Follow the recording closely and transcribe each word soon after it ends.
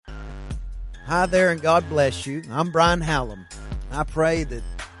Hi there and God bless you. I'm Brian Hallam. I pray that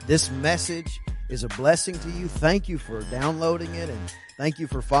this message is a blessing to you. Thank you for downloading it, and thank you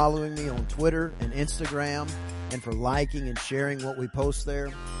for following me on Twitter and Instagram and for liking and sharing what we post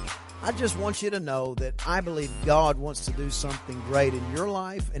there. I just want you to know that I believe God wants to do something great in your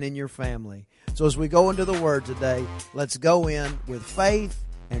life and in your family. So as we go into the Word today, let's go in with faith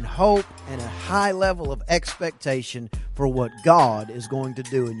and hope and a high level of expectation for what God is going to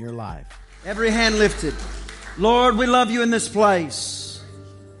do in your life. Every hand lifted. Lord, we love you in this place.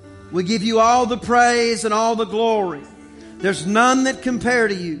 We give you all the praise and all the glory. There's none that compare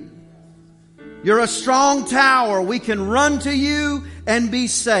to you. You're a strong tower. We can run to you and be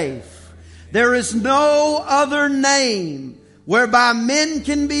safe. There is no other name whereby men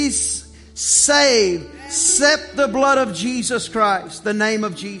can be saved except the blood of Jesus Christ, the name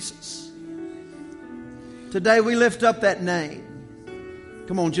of Jesus. Today we lift up that name.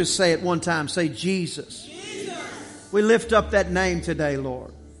 Come on, just say it one time. Say Jesus. Jesus. We lift up that name today,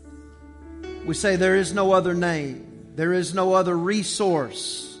 Lord. We say there is no other name. There is no other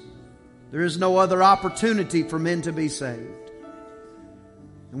resource. There is no other opportunity for men to be saved.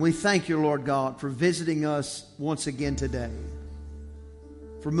 And we thank you, Lord God, for visiting us once again today.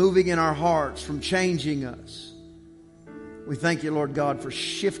 For moving in our hearts, from changing us. We thank you, Lord God, for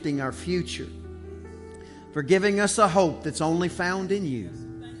shifting our future. For giving us a hope that's only found in you.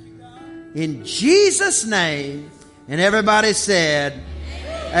 In Jesus' name. And everybody said,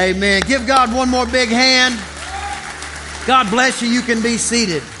 Amen. Give God one more big hand. God bless you. You can be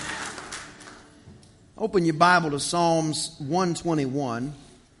seated. Open your Bible to Psalms 121.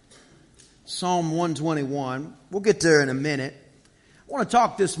 Psalm 121. We'll get there in a minute. I want to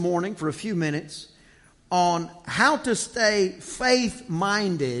talk this morning for a few minutes on how to stay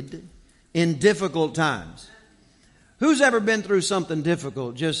faith-minded in difficult times. Who's ever been through something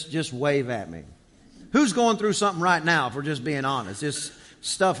difficult? Just wave at me. Who's going through something right now, if we're just being honest? This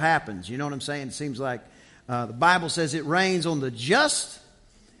stuff happens. You know what I'm saying? It seems like the Bible says it rains on the just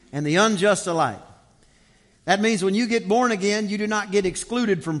and the unjust alike. That means when you get born again, you do not get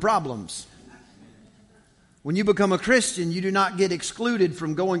excluded from problems. When you become a Christian, you do not get excluded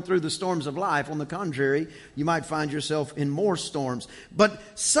from going through the storms of life. On the contrary, you might find yourself in more storms. But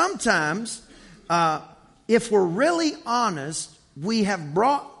sometimes, if we're really honest, we have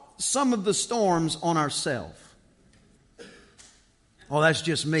brought some of the storms on ourselves. Oh, that's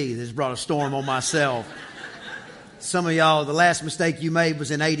just me that's brought a storm on myself. Some of y'all, the last mistake you made was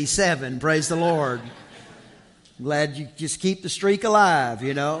in 87. Praise the Lord. I'm glad you just keep the streak alive,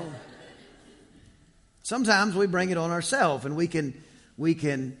 you know. Sometimes we bring it on ourselves, and we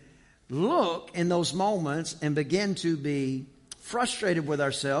can look in those moments and begin to be frustrated with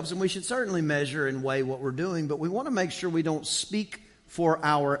ourselves, and we should certainly measure and weigh what we're doing, but we want to make sure we don't speak for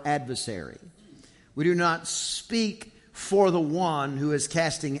our adversary. We do not speak for the one who is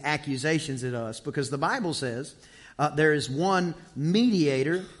casting accusations at us, because the Bible says there is one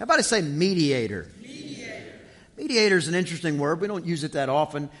mediator. Everybody say mediator. Mediator is an interesting word. We don't use it that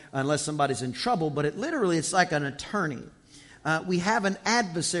often unless somebody's in trouble, but it's like an attorney. We have an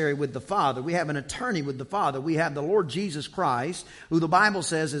adversary with the Father. We have an attorney with the Father. We have the Lord Jesus Christ, who the Bible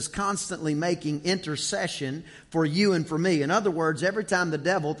says is constantly making intercession for you and for me. In other words, every time the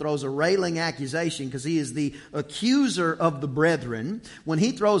devil throws a railing accusation, because he is the accuser of the brethren, when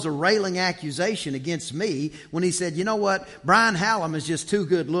he throws a railing accusation against me, when he said, you know what, Brian Hallam is just too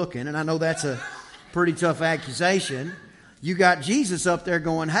good looking, and I know that's a pretty tough accusation. You got Jesus up there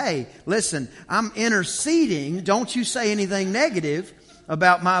going, hey, listen, I'm interceding. Don't you say anything negative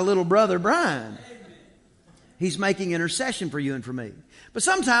about my little brother Brian. He's making intercession for you and for me. But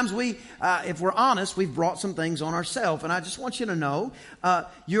sometimes if we're honest, we've brought some things on ourselves. And I just want you to know,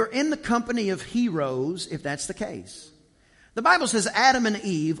 you're in the company of heroes if that's the case. The Bible says Adam and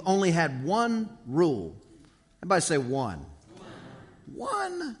Eve only had one rule. Everybody say one.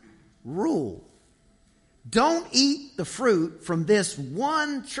 One rule. Don't eat the fruit from this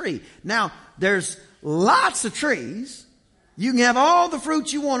one tree. Now, there's lots of trees. You can have all the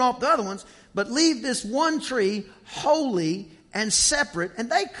fruit you want off the other ones, but leave this one tree holy and separate. And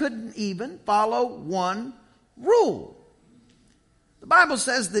they couldn't even follow one rule. The Bible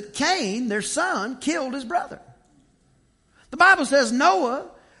says that Cain, their son, killed his brother. The Bible says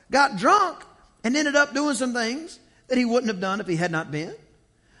Noah got drunk and ended up doing some things that he wouldn't have done if he had not been.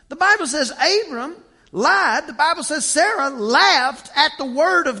 The Bible says Abram lied. The Bible says Sarah laughed at the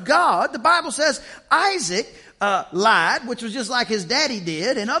word of God. The Bible says Isaac lied, which was just like his daddy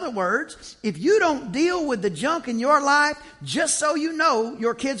did. In other words, if you don't deal with the junk in your life, just so you know,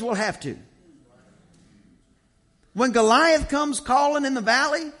 your kids will have to. When Goliath comes calling in the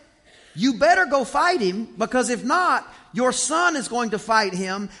valley, You better go fight him, because if not, your son is going to fight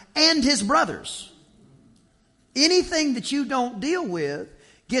him and his brothers. Anything that you don't deal with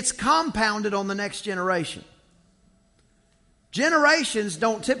gets compounded on the next generation. Generations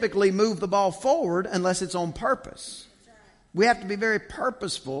don't typically move the ball forward unless it's on purpose. We have to be very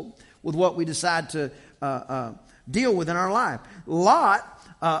purposeful with what we decide to deal with in our life. Lot,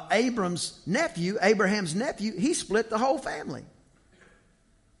 Abraham's nephew, he split the whole family.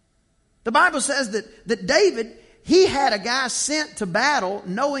 The Bible says that David, he had a guy sent to battle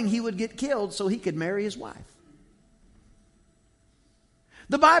knowing he would get killed so he could marry his wife.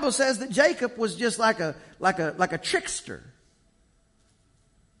 The Bible says that Jacob was just like a trickster.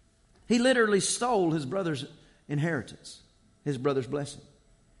 He literally stole his brother's inheritance, his brother's blessing.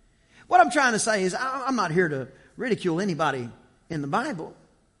 What I'm trying to say is I'm not here to ridicule anybody in the Bible,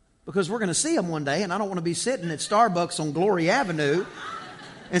 because we're going to see them one day, and I don't want to be sitting at Starbucks on Glory Avenue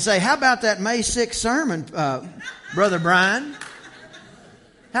and say, how about that May 6th sermon, Brother Brian?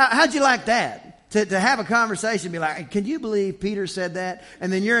 How'd you like that? To have a conversation, be like, can you believe Peter said that? And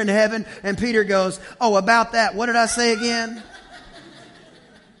then you're in heaven and Peter goes, oh, about that, what did I say again?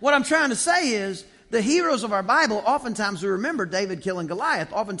 What I'm trying to say is, the heroes of our Bible, oftentimes we remember David killing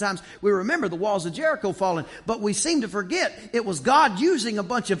Goliath. Oftentimes we remember the walls of Jericho falling. But we seem to forget it was God using a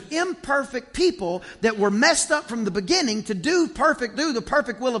bunch of imperfect people that were messed up from the beginning to do the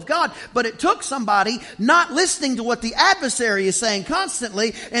perfect will of God. But it took somebody not listening to what the adversary is saying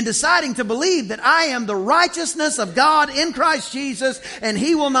constantly and deciding to believe that I am the righteousness of God in Christ Jesus and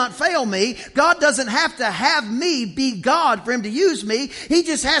He will not fail me. God doesn't have to have me be God for Him to use me. He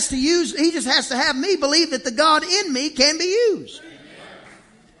just has to have me believe that the God in me can be used.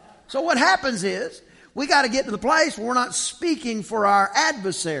 So what happens is, we got to get to the place where we're not speaking for our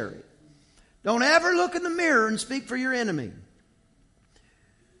adversary. Don't ever look in the mirror and speak for your enemy.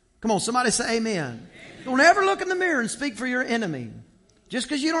 Come on, somebody say amen. Amen. Don't ever look in the mirror and speak for your enemy. Just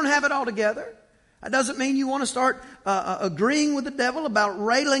because you don't have it all together, that doesn't mean you want to start agreeing with the devil about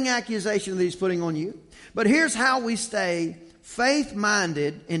railing accusation that he's putting on you. But here's how we stay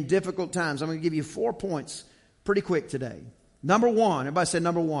faith-minded in difficult times. I'm going to give you 4 points pretty quick today. Number one. Everybody say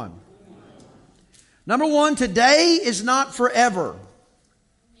number one. Number one, today is not forever.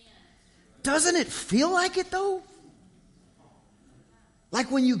 Doesn't it feel like it though?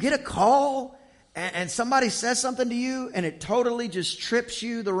 Like when you get a call and somebody says something to you and it totally just trips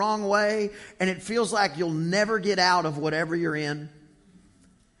you the wrong way and it feels like you'll never get out of whatever you're in.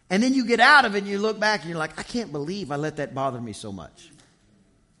 And then you get out of it and you look back and you're like, I can't believe I let that bother me so much.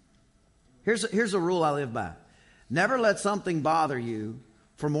 Here's a rule I live by. Never let something bother you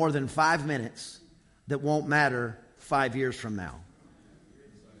for more than 5 minutes that won't matter 5 years from now.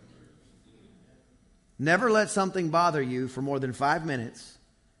 Never let something bother you for more than 5 minutes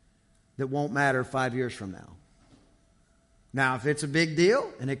that won't matter 5 years from now. Now, if it's a big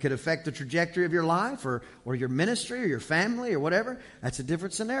deal and it could affect the trajectory of your life or your ministry or your family or whatever, that's a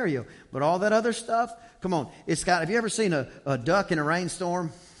different scenario. But all that other stuff, come on. Have you ever seen a duck in a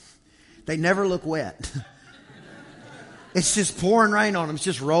rainstorm? They never look wet. It's just pouring rain on them. It's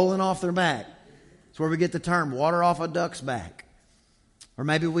just rolling off their back. That's where we get the term, water off a duck's back. Or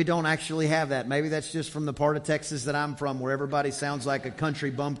maybe we don't actually have that. Maybe that's just from the part of Texas that I'm from where everybody sounds like a country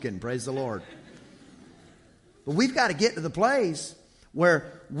bumpkin. Praise the Lord. But we've got to get to the place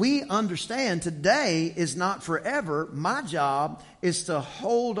where we understand today is not forever. My job is to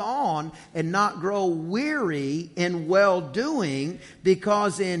hold on and not grow weary in well-doing,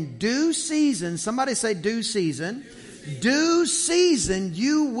 because in due season, somebody say due season, due season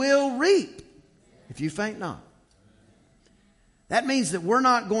you will reap if you faint not. That means that we're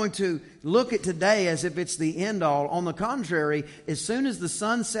not going to look at today as if it's the end all. On the contrary, as soon as the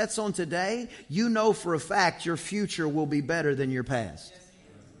sun sets on today, you know for a fact your future will be better than your past.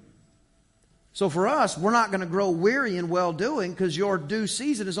 So for us, we're not going to grow weary in well-doing because your due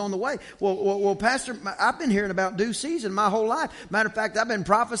season is on the way. Well, Pastor, I've been hearing about due season my whole life. Matter of fact, I've been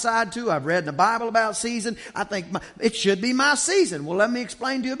prophesied to. I've read in the Bible about season. I think it should be my season. Well, let me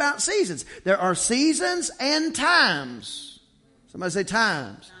explain to you about seasons. There are seasons and times. Somebody say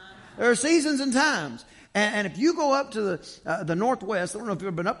times. There are seasons and times. And if you go up to the Northwest, I don't know if you've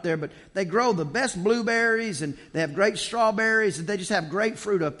ever been up there, but they grow the best blueberries and they have great strawberries and they just have great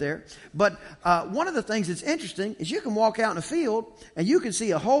fruit up there. But one of the things that's interesting is you can walk out in a field and you can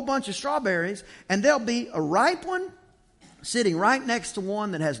see a whole bunch of strawberries and there'll be a ripe one sitting right next to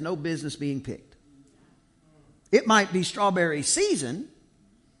one that has no business being picked. It might be strawberry season,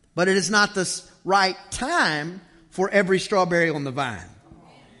 but it is not the right time for every strawberry on the vine.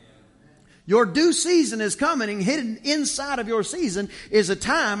 Your due season is coming, and hidden inside of your season is a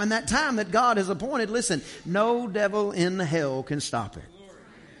time, and that time that God has appointed, listen, no devil in hell can stop it.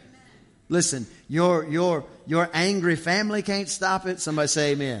 Listen, your angry family can't stop it. Somebody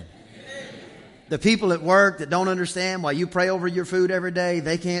say amen. The people at work that don't understand why you pray over your food every day,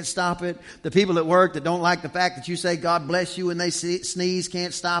 they can't stop it. The people at work that don't like the fact that you say God bless you and they sneeze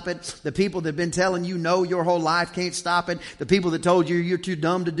can't stop it. The people that have been telling you no your whole life can't stop it. The people that told you you're too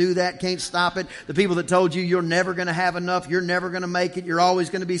dumb to do that can't stop it. The people that told you you're never going to have enough, you're never going to make it, you're always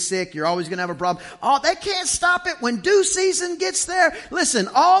going to be sick, you're always going to have a problem. Oh, they can't stop it when due season gets there. Listen,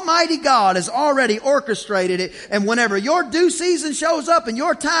 Almighty God has already orchestrated it, and whenever your due season shows up and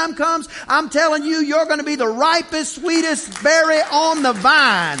your time comes, I'm telling you, you're going to be the ripest, sweetest berry on the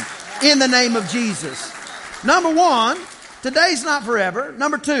vine in the name of Jesus. Number one, today's not forever.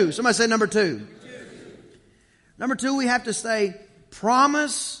 Number two, somebody say number two. Number two, we have to stay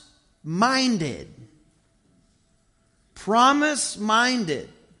promise-minded. Promise-minded.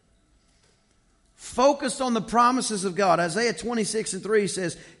 Focused on the promises of God. Isaiah 26:3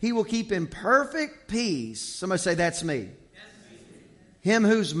 says, He will keep in perfect peace. Somebody say, that's me. Him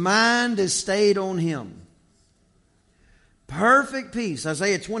whose mind is stayed on Him. Perfect peace.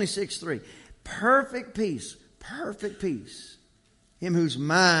 Isaiah 26:3. Perfect peace. Perfect peace. Him whose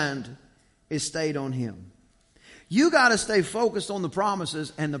mind is stayed on Him. You got to stay focused on the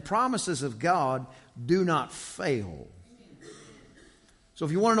promises, and the promises of God do not fail. So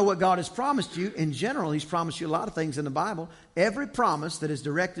if you want to know what God has promised you, in general, He's promised you a lot of things in the Bible. Every promise that is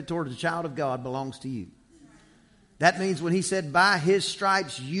directed toward a child of God belongs to you. That means when He said, by His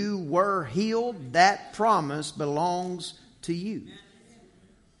stripes you were healed, that promise belongs to you.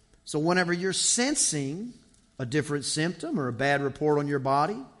 So whenever you're sensing a different symptom or a bad report on your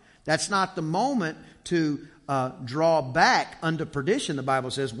body, that's not the moment to draw back unto perdition, the Bible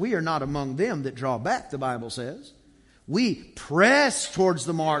says. We are not among them that draw back, the Bible says. We press towards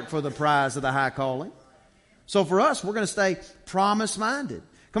the mark for the prize of the high calling. So for us, we're going to stay promise-minded.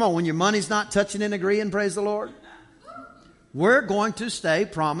 Come on, when your money's not touching and agreeing, praise the Lord. We're going to stay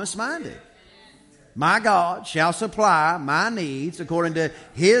promise-minded. My God shall supply my needs according to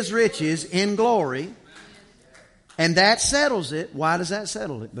His riches in glory. And that settles it. Why does that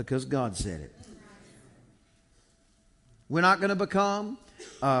settle it? Because God said it. We're not going to become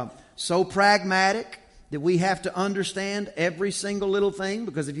so pragmatic that we have to understand every single little thing.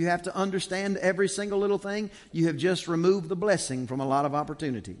 Because if you have to understand every single little thing, you have just removed the blessing from a lot of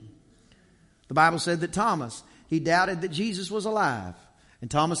opportunity. The Bible said that Thomas, he doubted that Jesus was alive.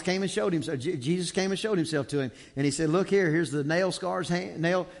 And Thomas came and showed himself. Jesus came and showed Himself to him. And He said, look here, here's the nail scars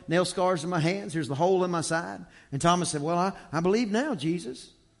in my hands. Here's the hole in my side. And Thomas said, well, I believe now, Jesus.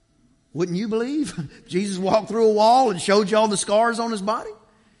 Wouldn't you believe? Jesus walked through a wall and showed you all the scars on His body.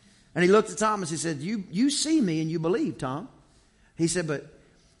 And He looked at Thomas. He said, you see me and you believe, Tom. He said, but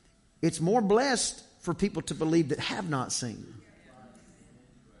it's more blessed for people to believe that have not seen.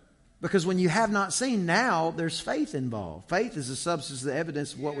 Because when you have not seen, now there's faith involved. Faith is the substance, the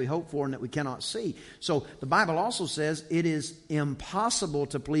evidence of what we hope for and that we cannot see. So the Bible also says it is impossible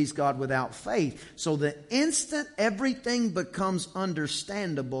to please God without faith. So the instant everything becomes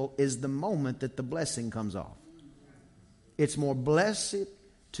understandable is the moment that the blessing comes off. It's more blessed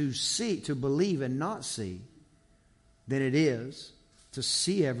to see, to believe and not see, than it is to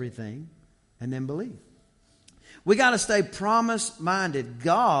see everything and then believe. We got to stay promise-minded.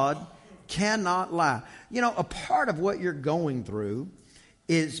 God cannot lie. You know, a part of what you're going through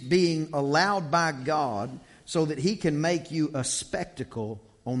is being allowed by God so that He can make you a spectacle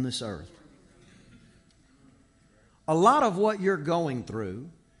on this earth. A lot of what you're going through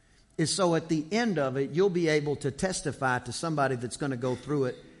is so at the end of it, you'll be able to testify to somebody that's going to go through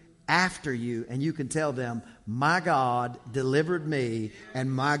it after you, and you can tell them, my God delivered me,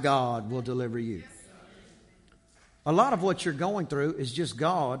 and my God will deliver you. A lot of what you're going through is just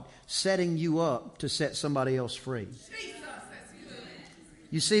God setting you up to set somebody else free.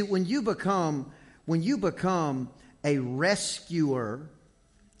 You see, when you become a rescuer,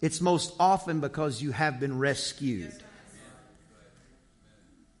 it's most often because you have been rescued.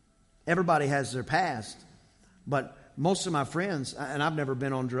 Everybody has their past, but most of my friends, and I've never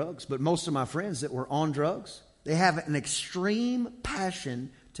been on drugs, but most of my friends that were on drugs, they have an extreme passion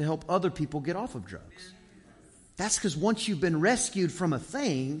to help other people get off of drugs. That's because once you've been rescued from a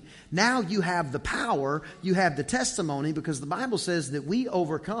thing, now you have the power, you have the testimony, because the Bible says that we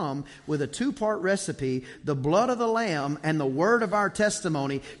overcome with a 2-part recipe, the blood of the Lamb and the word of our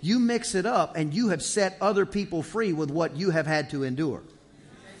testimony. You mix it up and you have set other people free with what you have had to endure.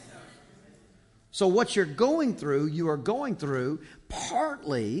 So what you're going through, you are going through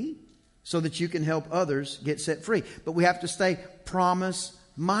partly so that you can help others get set free. But we have to stay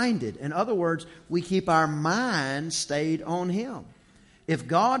promise-minded. In other words, we keep our mind stayed on Him.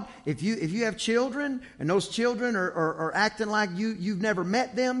 If you have children and those children are acting like you've never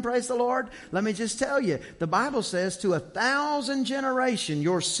met them, praise the Lord, let me just tell you, the Bible says to 1,000 generations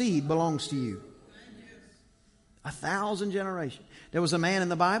your seed belongs to you. 1,000 generations. There was a man in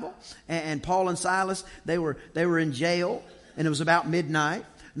the Bible, and Paul and Silas, they were in jail, and it was about midnight.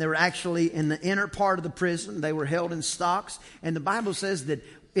 They were actually in the inner part of the prison. They were held in stocks, and the Bible says that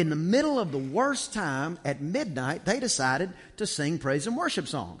in the middle of the worst time, at midnight, they decided to sing praise and worship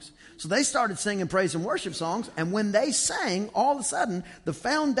songs. So they started singing praise and worship songs, and when they sang, all of a sudden, the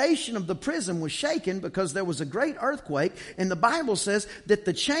foundation of the prison was shaken because there was a great earthquake, and the Bible says that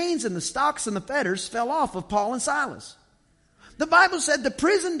the chains and the stocks and the fetters fell off of Paul and Silas. The Bible said the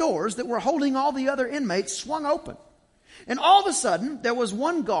prison doors that were holding all the other inmates swung open. And all of a sudden, there was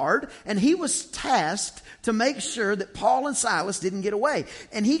one guard, and he was tasked to make sure that Paul and Silas didn't get away.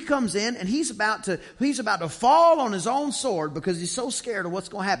 And he comes in, and he's about to fall on his own sword because he's so scared of what's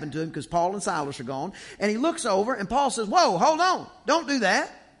going to happen to him because Paul and Silas are gone. And he looks over, and Paul says, "Whoa, hold on. Don't do that.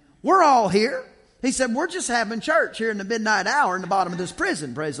 We're all here." He said, "We're just having church here in the midnight hour in the bottom of this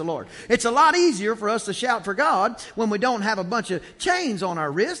prison, praise the Lord. It's a lot easier for us to shout for God when we don't have a bunch of chains on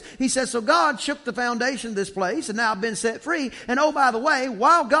our wrists." He says, "So God shook the foundation of this place, and now I've been set free. And oh, by the way,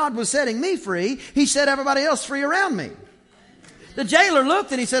 while God was setting me free, He set everybody else free around me." The jailer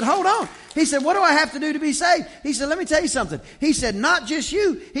looked and he said, "Hold on." He said, "What do I have to do to be saved?" He said, "Let me tell you something." He said, "Not just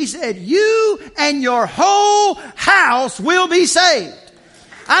you." He said, "You and your whole house will be saved."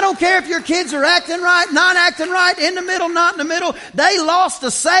 I don't care if your kids are acting right, not acting right, in the middle, not in the middle. They lost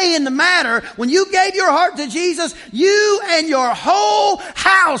a say in the matter. When you gave your heart to Jesus, you and your whole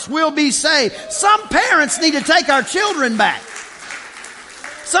house will be saved. Some parents need to take our children back.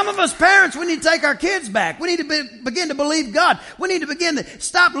 Some of us parents, we need to take our kids back. We need to begin to believe God. We need to begin to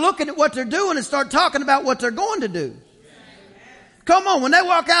stop looking at what they're doing and start talking about what they're going to do. Come on, when they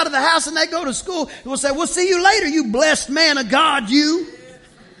walk out of the house and they go to school, we'll say, "We'll see you later, you blessed man of God, you."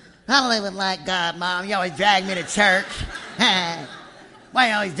 "I'm living like God, Mom. You always drag me to church." "Why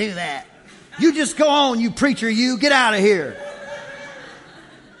you always do that?" "You just go on, you preacher, you. Get out of here."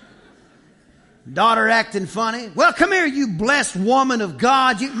 Daughter acting funny. "Well, come here, you blessed woman of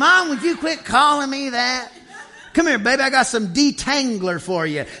God. Mom, would you quit calling me that? Come here, baby, I got some detangler for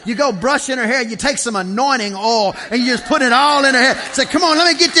you." You go brushing her hair, you take some anointing oil, and you just put it all in her hair. Say, "Come on,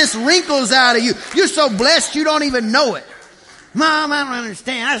 let me get this wrinkles out of you. You're so blessed you don't even know it." "Mom, I don't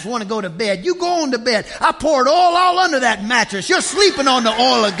understand. I just want to go to bed." "You go on to bed. I poured oil all under that mattress. You're sleeping on the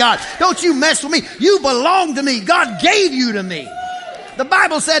oil of God. Don't you mess with me. You belong to me. God gave you to me." The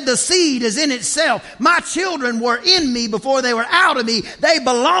Bible said the seed is in itself. My children were in me before they were out of me. They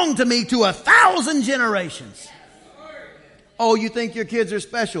belong to me to 1,000 generations. Oh, you think your kids are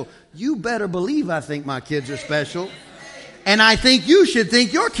special? You better believe I think my kids are special. And I think you should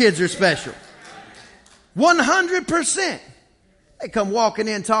think your kids are special. 100%. They come walking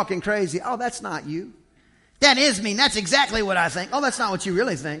in talking crazy. "Oh, that's not you." "That is me. That's exactly what I think." "Oh, that's not what you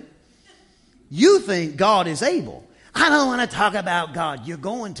really think. You think God is able." "I don't want to talk about God." "You're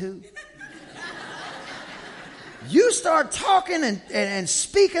going to." You start talking and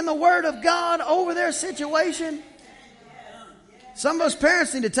speaking the word of God over their situation. Some of us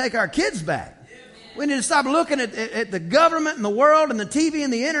parents need to take our kids back. We need to stop looking at the government and the world and the TV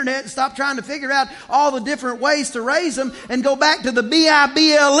and the internet and stop trying to figure out all the different ways to raise them and go back to the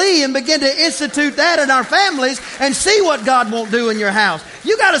BIBLE and begin to institute that in our families and see what God won't do in your house.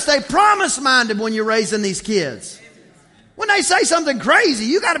 You got to stay promise-minded when you're raising these kids. When they say something crazy,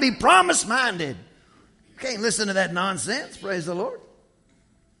 you got to be promise-minded. You can't listen to that nonsense, praise the Lord.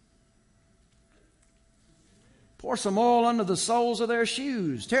 Pour some oil under the soles of their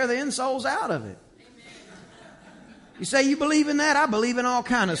shoes. Tear the insoles out of it. You say you believe in that? I believe in all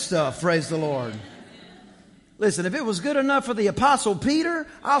kind of stuff. Praise the Lord. Listen, if it was good enough for the Apostle Peter,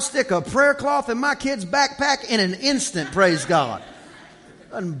 I'll stick a prayer cloth in my kid's backpack in an instant. Praise God.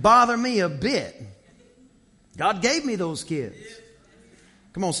 Doesn't bother me a bit. God gave me those kids.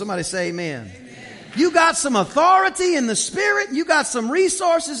 Come on, somebody say amen. Amen. You got some authority in the spirit. You got some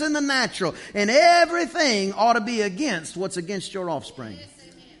resources in the natural. And everything ought to be against what's against your offspring.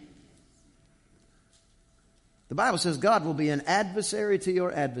 The Bible says God will be an adversary to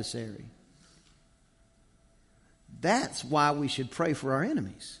your adversary. That's why we should pray for our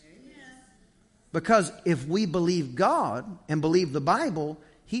enemies. Because if we believe God and believe the Bible,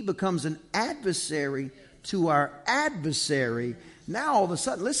 He becomes an adversary to our adversary. Now all of a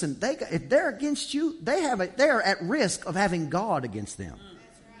sudden, listen, if they're against you, they are at risk of having God against them.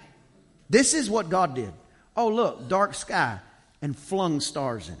 This is what God did. Oh, look, dark sky, and flung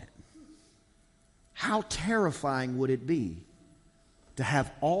stars in it. How terrifying would it be to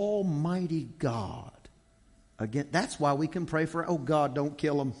have Almighty God again? That's why we can pray for, oh God, don't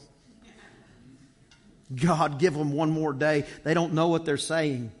kill them. God, give them one more day. They don't know what they're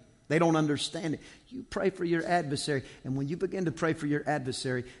saying. They don't understand it. You pray for your adversary. And when you begin to pray for your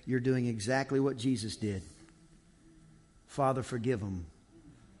adversary, you're doing exactly what Jesus did. Father, forgive them.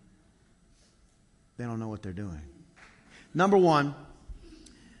 They don't know what they're doing. Number one,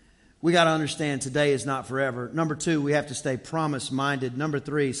 we got to understand today is not forever. Number two, we have to stay promise-minded. Number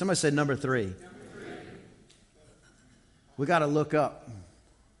three, somebody said number three. We got to look up.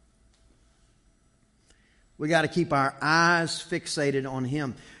 We got to keep our eyes fixated on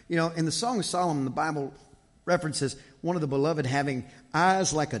Him. You know, in the Song of Solomon, the Bible references one of the beloved having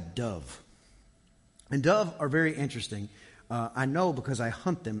eyes like a dove. And dove are very interesting. I know because I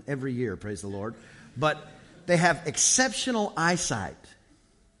hunt them every year, praise the Lord. But they have exceptional eyesight.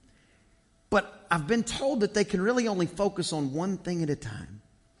 But I've been told that they can really only focus on one thing at a time.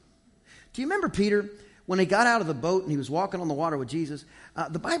 Do you remember Peter, when he got out of the boat and he was walking on the water with Jesus?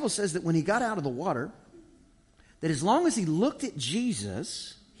 The Bible says that when he got out of the water, that as long as he looked at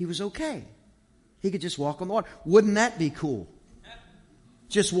Jesus, he was okay. He could just walk on the water. Wouldn't that be cool?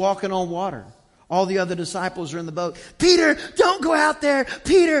 Just walking on water. All the other disciples are in the boat. Peter, don't go out there.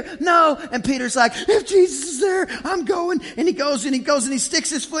 Peter, no. And Peter's like, if Jesus is there, I'm going. And he goes and he goes and he sticks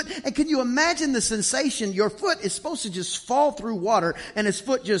his foot. And can you imagine the sensation? Your foot is supposed to just fall through water and his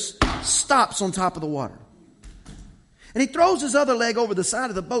foot just stops on top of the water. And he throws his other leg over the side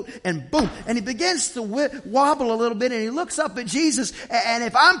of the boat and boom. And he begins to wobble a little bit and he looks up at Jesus. And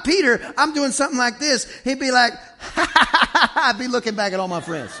if I'm Peter, I'm doing something like this. He'd be like, ha ha ha ha. I'd be looking back at all my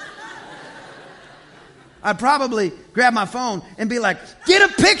friends. I'd probably grab my phone and be like, get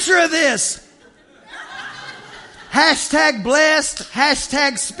a picture of this. Hashtag blessed,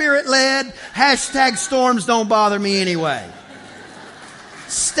 hashtag spirit led, hashtag storms don't bother me anyway.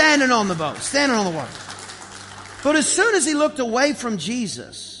 Standing on the boat, standing on the water. But as soon as he looked away from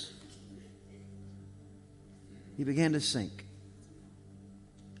Jesus, he began to sink.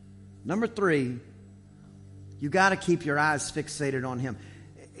 Number three, you got to keep your eyes fixated on Him.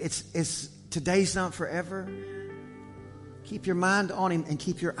 Today's not forever. Keep your mind on Him and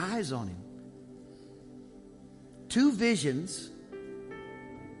keep your eyes on Him. Two visions.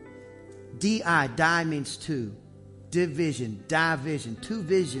 D-I, die means two. Division, division. Two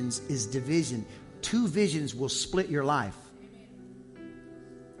visions is division. Two visions will split your life.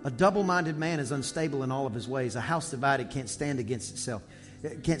 A double-minded man is unstable in all of his ways. A house divided can't stand against itself.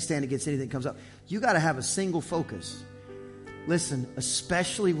 It can't stand against anything that comes up. You got to have a single focus. Listen,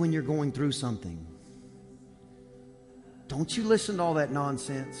 especially when you're going through something. Don't you listen to all that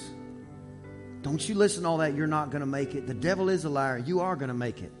nonsense. Don't you listen to all that you're not going to make it. The devil is a liar. You are going to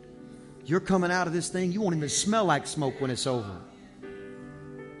make it. You're coming out of this thing. You won't even smell like smoke when it's over.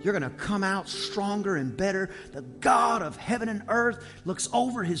 You're going to come out stronger and better. The God of heaven and earth looks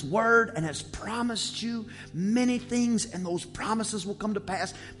over His word and has promised you many things, and those promises will come to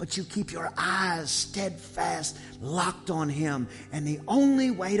pass. But you keep your eyes steadfast, locked on Him. And the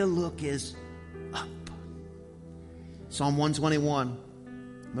only way to look is up. Psalm 121.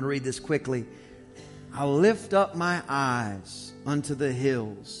 I'm going to read this quickly. I'll lift up my eyes unto the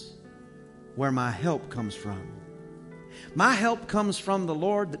hills where my help comes from. My help comes from the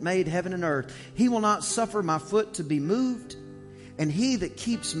Lord that made heaven and earth. He will not suffer my foot to be moved. And He that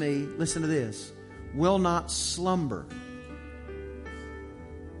keeps me, listen to this, will not slumber.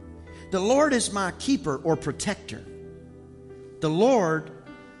 The Lord is my keeper or protector. The Lord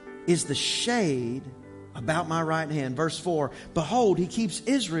is the shade about my right hand. Verse 4, behold, He keeps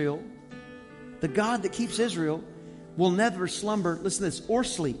Israel. The God that keeps Israel will never slumber, listen to this, or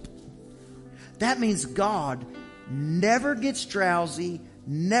sleep. That means God never gets drowsy,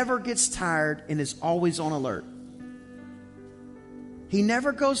 never gets tired, and is always on alert. He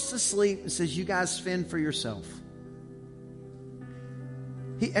never goes to sleep and says, you guys fend for yourself.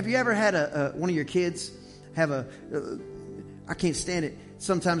 Have you ever had one of your kids have I can't stand it.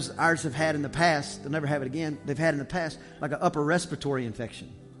 Sometimes ours have had in the past, they'll never have it again, they've had in the past like an upper respiratory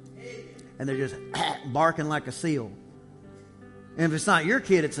infection. And they're just barking like a seal. And if it's not your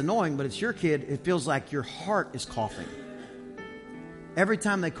kid, it's annoying, but it's your kid, it feels like your heart is coughing. Every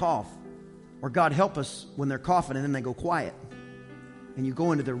time they cough, or God help us when they're coughing and then they go quiet. And you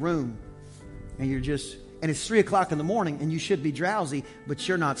go into their room and and it's 3 o'clock in the morning and you should be drowsy, but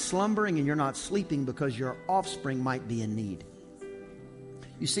you're not slumbering and you're not sleeping because your offspring might be in need.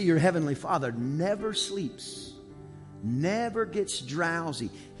 You see, your Heavenly Father never sleeps, never gets drowsy.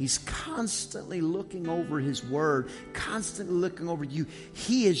 He's constantly looking over His Word, constantly looking over you.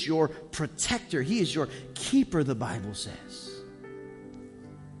 He is your protector. He is your keeper, the Bible says.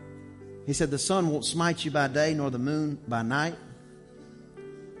 He said, the sun won't smite you by day, nor the moon by night.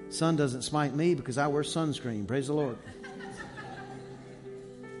 Sun doesn't smite me because I wear sunscreen. Praise the Lord.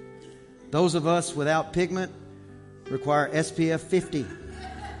 Those of us without pigment require SPF 50.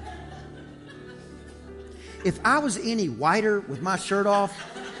 If I was any whiter with my shirt off,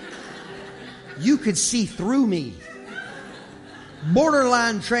 you could see through me.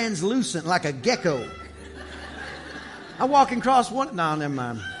 Borderline translucent like a gecko. I walk across one... No, never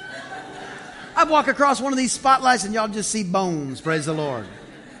mind. I walk across one of these spotlights and y'all just see bones. Praise the Lord.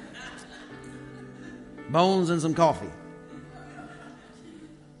 Bones and some coffee.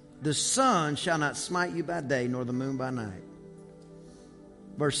 The sun shall not smite you by day, nor the moon by night.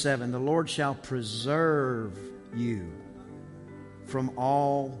 Verse 7, the Lord shall preserve you from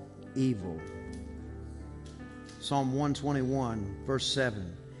all evil. Psalm 121, verse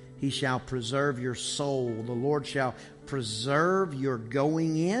 7, He shall preserve your soul. The Lord shall preserve your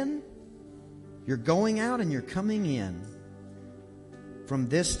going in, your going out, and your coming in from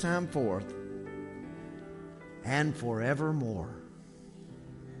this time forth and forevermore.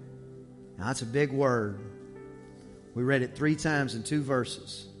 Now, that's a big word. We read it 3 times in 2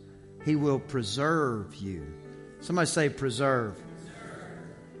 verses. He will preserve you. Somebody say preserve.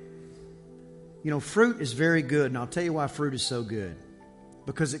 You know, fruit is very good, and I'll tell you why fruit is so good.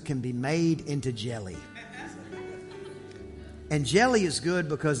 Because it can be made into jelly. And jelly is good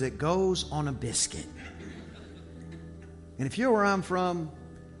because it goes on a biscuit. And if you're where I'm from,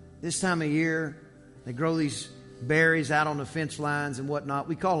 this time of year, they grow these berries out on the fence lines and whatnot.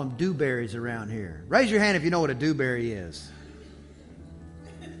 We call them dewberries around here. Raise your hand if you know what a dewberry is.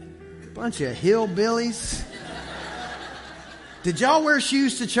 Bunch of hillbillies. Did y'all wear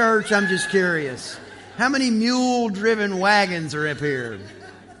shoes to church? I'm just curious. How many mule-driven wagons are up here?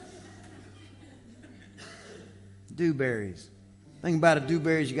 Dewberries. Thing about a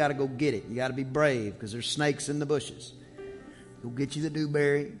dewberry is you got to go get it. You got to be brave because there's snakes in the bushes. Go get you the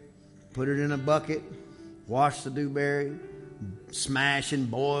dewberry, put it in a bucket, wash the dewberry, smash and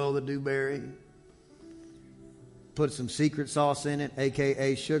boil the dewberry, put some secret sauce in it,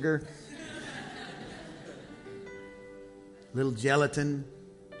 a.k.a. sugar, little gelatin.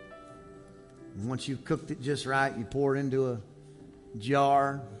 And once you've cooked it just right, you pour it into a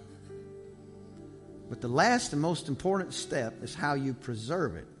jar. But the last and most important step is how you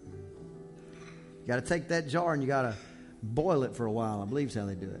preserve it. You got to take that jar and you got to boil it for a while. I believe is how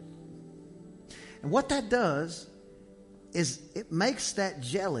they do it. And what that does is it makes that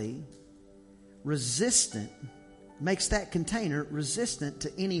jelly resistant, makes that container resistant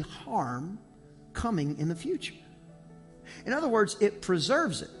to any harm coming in the future. In other words, it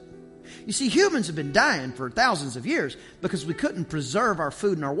preserves it. You see, humans have been dying for thousands of years because we couldn't preserve our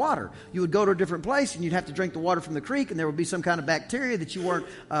food and our water. You would go to a different place and you'd have to drink the water from the creek, and there would be some kind of bacteria that you weren't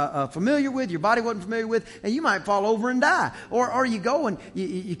familiar with, your body wasn't familiar with, and you might fall over and die. Or you go and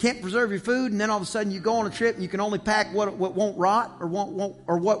you can't preserve your food, and then all of a sudden you go on a trip and you can only pack what won't rot or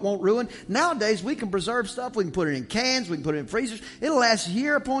what won't ruin. Nowadays we can preserve stuff. We can put it in cans. We can put it in freezers. It'll last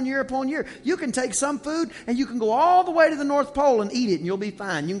year upon year upon year. You can take some food and you can go all the way to the North Pole and eat it, and you'll be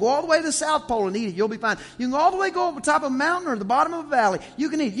fine. You can go all the way to the South Pole and eat it. You'll be fine. You can go all the way go up the top of a mountain or the bottom of a valley. You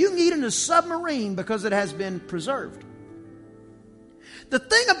can eat. You can eat in a submarine because it has been preserved. The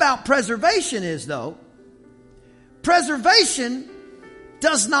thing about preservation is, though, preservation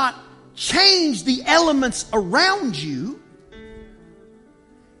does not change the elements around you.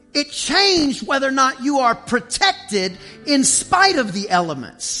 It changed whether or not you are protected in spite of the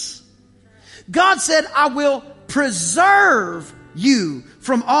elements. God said, I will preserve you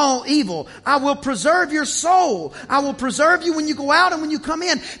from all evil. I will preserve your soul. I will preserve you when you go out and when you come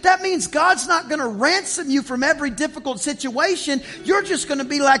in. That means God's not going to ransom you from every difficult situation. You're just going to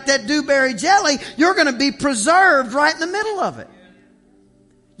be like that dewberry jelly. You're going to be preserved right in the middle of it.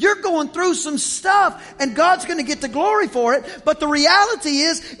 You're going through some stuff and God's going to get the glory for it. But the reality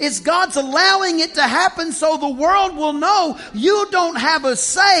is God's allowing it to happen so the world will know you don't have a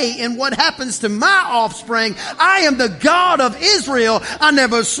say in what happens to my offspring. I am the God of Israel. I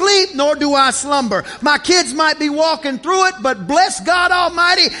never sleep nor do I slumber. My kids might be walking through it, but bless God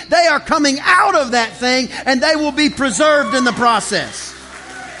Almighty, they are coming out of that thing and they will be preserved in the process.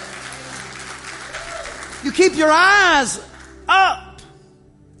 You keep your eyes up.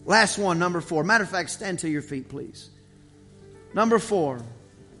 Last one, number 4. Matter of fact, stand to your feet, please. Number 4.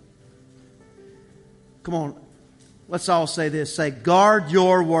 Come on. Let's all say this. Say, guard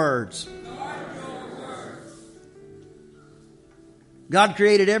your words. Guard your words. God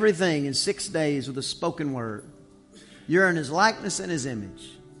created everything in 6 days with a spoken word. You're in His likeness and His image.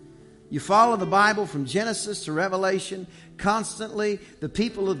 You follow the Bible from Genesis to Revelation constantly. The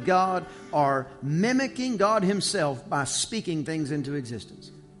people of God are mimicking God Himself by speaking things into existence.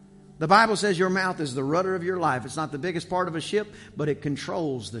 The Bible says your mouth is the rudder of your life. It's not the biggest part of a ship, but it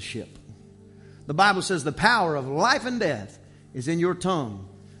controls the ship. The Bible says the power of life and death is in your tongue.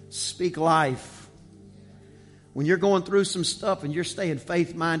 Speak life. When you're going through some stuff and you're staying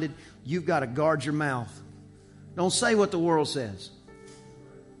faith-minded, you've got to guard your mouth. Don't say what the world says.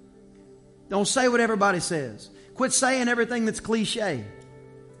 Don't say what everybody says. Quit saying everything that's cliche.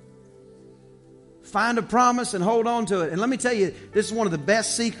 Find a promise and hold on to it. And let me tell you, this is one of the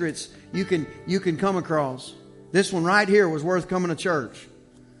best secrets you can come across. This one right here was worth coming to church.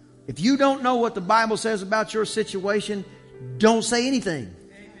 If you don't know what the Bible says about your situation, don't say anything.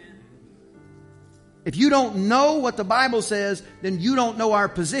 If you don't know what the Bible says, then you don't know our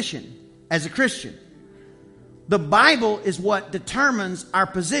position as a Christian. The Bible is what determines our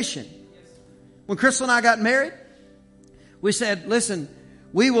position. When Crystal and I got married, we said, listen,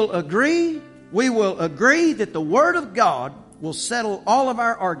 we will agree that the Word of God will settle all of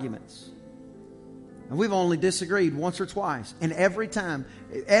our arguments. And we've only disagreed once or twice. And every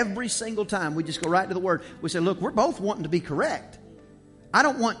single time, we just go right to the Word. We say, look, we're both wanting to be correct. I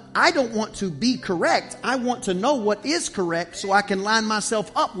don't want to be correct. I want to know what is correct so I can line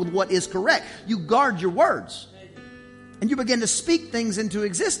myself up with what is correct. You guard your words. And you begin to speak things into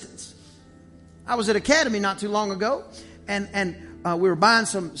existence. I was at Academy not too long ago, and we were buying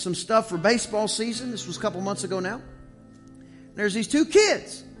some stuff for baseball season. This was a couple months ago now. There's these two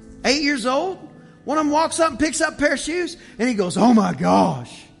kids, 8 years old. One of them walks up and picks up a pair of shoes, and he goes, "Oh my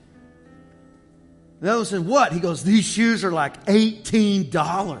gosh." The other one said, "What?" He goes, "These shoes are like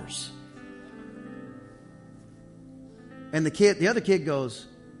 $18. And the other kid goes,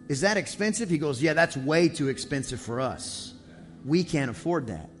 "Is that expensive?" He goes, "Yeah, that's way too expensive for us. We can't afford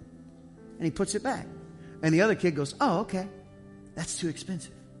that." And he puts it back. And the other kid goes, "Oh, okay. That's too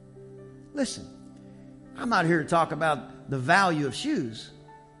expensive." Listen, I'm not here to talk about the value of shoes.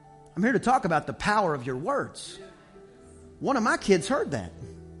 I'm here to talk about the power of your words. One of my kids heard that.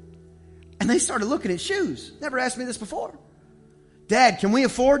 And they started looking at shoes. Never asked me this before. "Dad, can we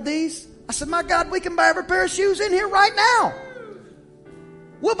afford these?" I said, "My God, we can buy every pair of shoes in here right now.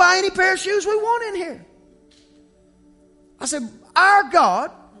 We'll buy any pair of shoes we want in here." I said, "Our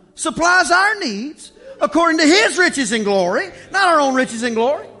God supplies our needs according to His riches and glory, not our own riches and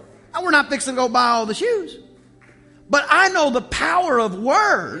glory." And we're not fixing to go buy all the shoes. But I know the power of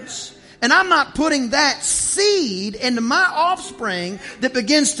words, and I'm not putting that seed into my offspring that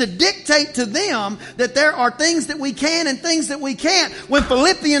begins to dictate to them that there are things that we can and things that we can't. When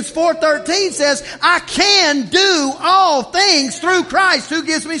Philippians 4:13 says, "I can do all things through Christ who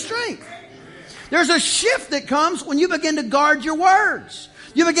gives me strength." There's a shift that comes when you begin to guard your words.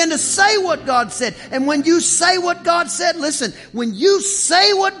 You begin to say what God said. And when you say what God said, listen, when you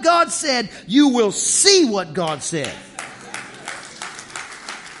say what God said, you will see what God said.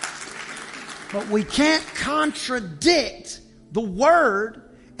 But we can't contradict the Word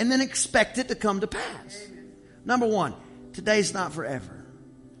and then expect it to come to pass. Number one, today's not forever.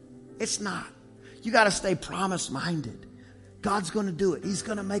 It's not. You got to stay promise-minded. God's going to do it. He's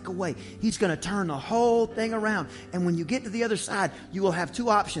going to make a way. He's going to turn the whole thing around. And when you get to the other side, you will have two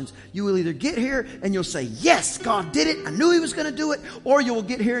options. You will either get here and you'll say, "Yes, God did it. I knew He was going to do it." Or you will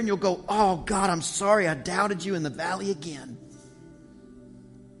get here and you'll go, "Oh, God, I'm sorry. I doubted You in the valley again."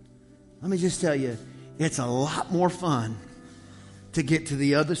 Let me just tell you, it's a lot more fun to get to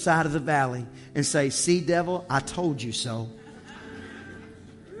the other side of the valley and say, "See, devil, I told you so."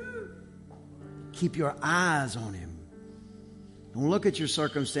 Keep your eyes on Him. Don't look at your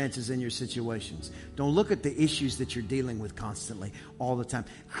circumstances and your situations. Don't look at the issues that you're dealing with constantly, all the time.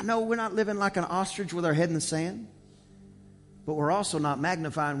 I know we're not living like an ostrich with our head in the sand, but we're also not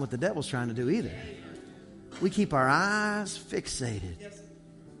magnifying what the devil's trying to do either. We keep our eyes fixated.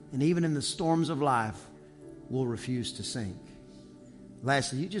 And even in the storms of life, we'll refuse to sink.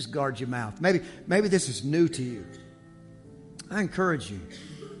 Lastly, you just guard your mouth. Maybe this is new to you. I encourage you.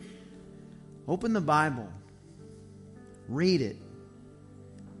 Open the Bible. Read it.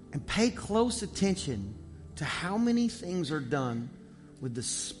 And pay close attention to how many things are done with the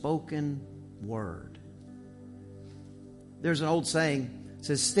spoken word. There's an old saying that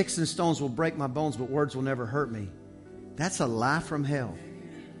says, "Sticks and stones will break my bones, but words will never hurt me." That's a lie from hell.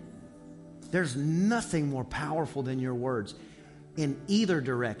 There's nothing more powerful than your words in either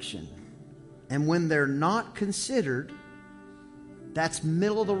direction. And when they're not considered, that's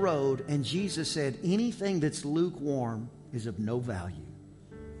middle of the road. And Jesus said, anything that's lukewarm is of no value.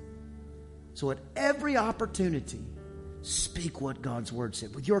 So at every opportunity, speak what God's Word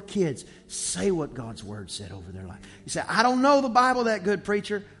said. With your kids, say what God's Word said over their life. You say, I don't know the Bible that good,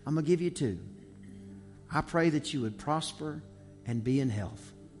 preacher. I'm going to give you 2. I pray that you would prosper and be in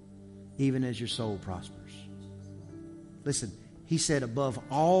health, even as your soul prospers. Listen, he said above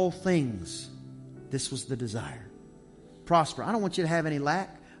all things, this was the desire. Prosper. I don't want you to have any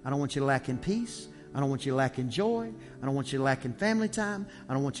lack. I don't want you to lack in peace. I don't want you to lack in joy. I don't want you to lack in family time.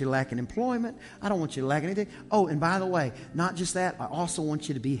 I don't want you to lack in employment. I don't want you to lack anything. Oh, and by the way, not just that, I also want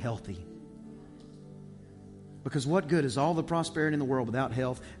you to be healthy. Because what good is all the prosperity in the world without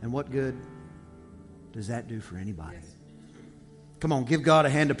health? And what good does that do for anybody? Come on, give God a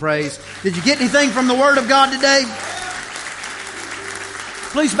hand of praise. Did you get anything from the Word of God today?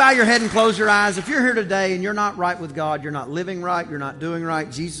 Please bow your head and close your eyes. If you're here today and you're not right with God, you're not living right, you're not doing right,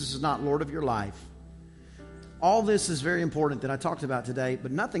 Jesus is not Lord of your life. All this is very important that I talked about today,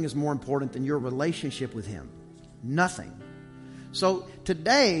 but nothing is more important than your relationship with Him. Nothing. So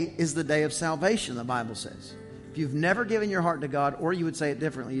today is the day of salvation, the Bible says. If you've never given your heart to God, or you would say it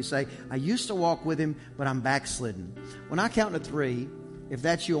differently, you say, I used to walk with Him, but I'm backslidden. When I count to 3, if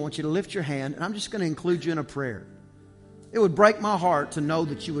that's you, I want you to lift your hand, and I'm just going to include you in a prayer. It would break my heart to know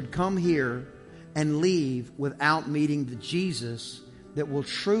that you would come here and leave without meeting the Jesus that will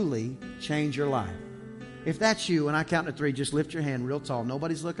truly change your life. If that's you, and I count to 3, just lift your hand real tall.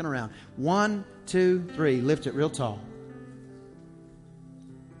 Nobody's looking around. 1, 2, 3. Lift it real tall.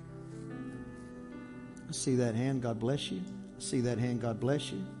 I see that hand. God bless you. I see that hand. God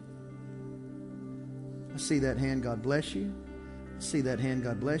bless you. I see that hand. God bless you. I see that hand.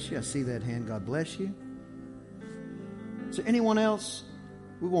 God bless you. I see that hand. God bless you. Is there anyone else?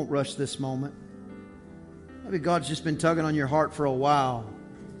 We won't rush this moment. Maybe God's just been tugging on your heart for a while.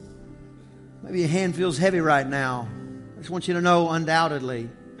 Maybe your hand feels heavy right now. I just want you to know, undoubtedly,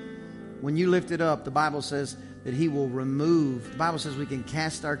 when you lift it up, the Bible says that He will remove. The Bible says we can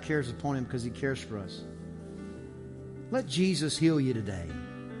cast our cares upon Him because He cares for us. Let Jesus heal you today.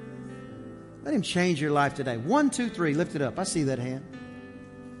 Let Him change your life today. 1, 2, 3. Lift it up. I see that hand.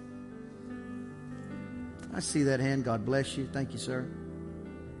 I see that hand. God bless you. Thank you, sir.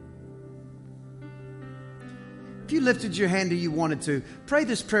 If you lifted your hand or you wanted to, pray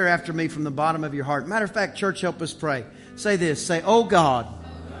this prayer after me from the bottom of your heart. Matter of fact, church, help us pray. Say this. Say, oh God,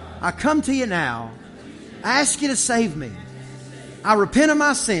 I come to you now. I ask you to save me. I repent of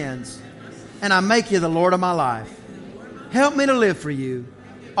my sins and I make you the Lord of my life. Help me to live for you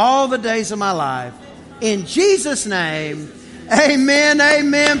all the days of my life. In Jesus' name, amen,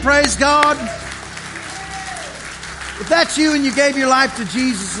 amen. Praise God. If that's you and you gave your life to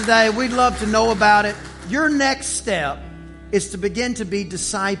Jesus today, we'd love to know about it. Your next step is to begin to be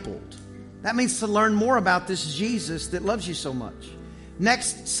discipled. That means to learn more about this Jesus that loves you so much.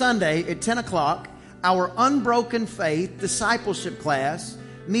 Next Sunday at 10 o'clock, our Unbroken Faith discipleship class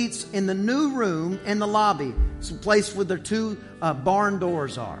meets in the new room in the lobby. It's a place where the 2 barn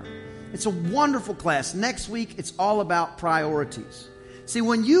doors are. It's a wonderful class. Next week, it's all about priorities. See,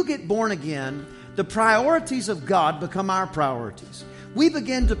 when you get born again, the priorities of God become our priorities. We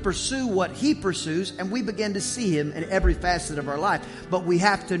begin to pursue what He pursues, and we begin to see Him in every facet of our life. But we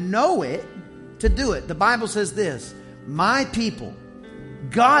have to know it to do it. The Bible says this, my people,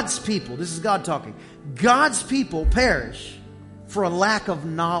 God's people, this is God talking, God's people perish for a lack of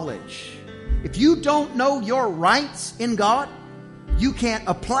knowledge. If you don't know your rights in God, you can't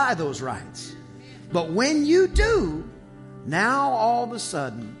apply those rights. But when you do, now all of a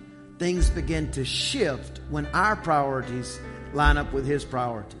sudden, things begin to shift when our priorities line up with His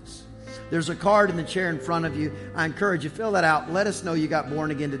priorities. There's a card in the chair in front of you. I encourage you, fill that out. Let us know you got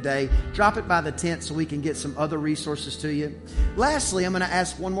born again today. Drop it by the tent so we can get some other resources to you. Lastly, I'm going to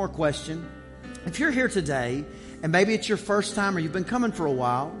ask one more question. If you're here today, and maybe it's your first time or you've been coming for a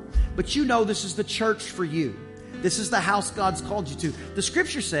while, but you know this is the church for you. This is the house God's called you to. The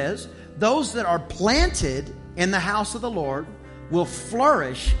Scripture says, those that are planted in the house of the Lord will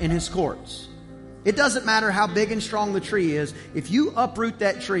flourish in His courts. It doesn't matter how big and strong the tree is. If you uproot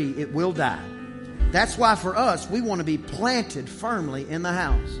that tree, it will die. That's why for us, we want to be planted firmly in the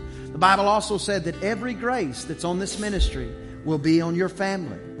house. The Bible also said that every grace that's on this ministry will be on your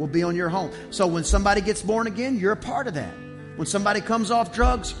family, will be on your home. So when somebody gets born again, you're a part of that. When somebody comes off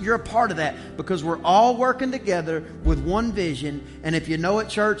drugs, you're a part of that, because we're all working together with one vision. And if you know it,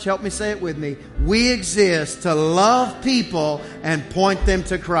 church, help me say it with me. We exist to love people and point them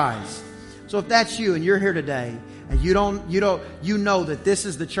to Christ. So if that's you and you're here today and you know that this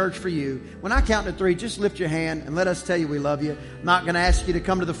is the church for you, when I count to 3, just lift your hand and let us tell you we love you. I'm not going to ask you to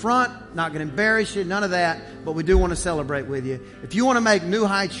come to the front, not going to embarrass you, none of that, but we do want to celebrate with you. If you want to make New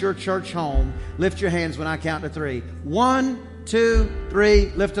Heights your church home, lift your hands when I count to 3. 1, 2, 3,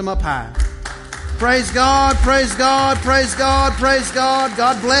 lift them up high. Praise God, praise God, praise God, praise God.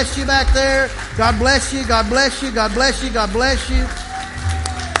 God bless you back there. God bless you, God bless you, God bless you, God bless you.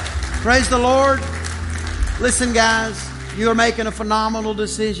 Praise the Lord. Listen, guys, you are making a phenomenal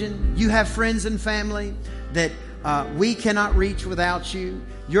decision. You have friends and family that we cannot reach without you.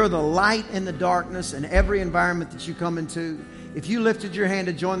 You're the light in the darkness in every environment that you come into. If you lifted your hand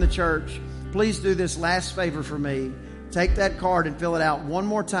to join the church, please do this last favor for me. Take that card and fill it out one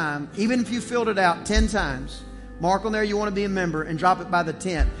more time. Even if you filled it out 10 times, mark on there you want to be a member and drop it by the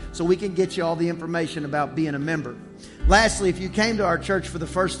tent so we can get you all the information about being a member. Lastly, if you came to our church for the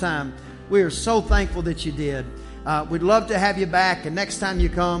first time, we are so thankful that you did. We'd love to have you back, and next time you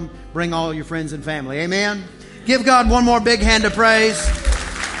come, bring all your friends and family. Amen? Give God one more big hand of praise.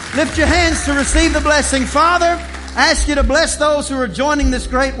 Lift your hands to receive the blessing. Father, I ask you to bless those who are joining this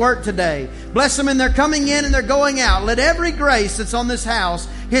great work today. Bless them in their coming in and their going out. Let every grace that's on this house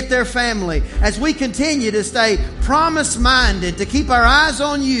hit their family as we continue to stay promise-minded, to keep our eyes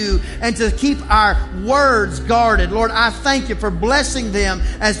on you and to keep our words guarded. Lord, I thank you for blessing them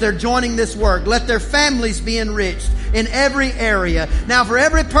as they're joining this work. Let their families be enriched in every area. Now, for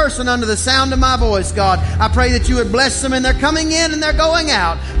every person under the sound of my voice, God, I pray that you would bless them in their coming in and their going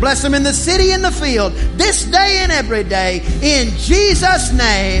out. Bless them in the city and the field, this day and every day. In Jesus'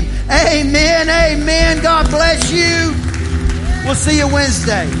 name, amen. Amen. God bless you. We'll see you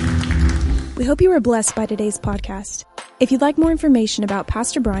Wednesday. We hope you were blessed by today's podcast. If you'd like more information about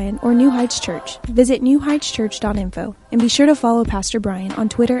Pastor Brian or New Heights Church, visit newheightschurch.info and be sure to follow Pastor Brian on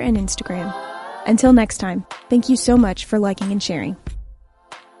Twitter and Instagram. Until next time, thank you so much for liking and sharing.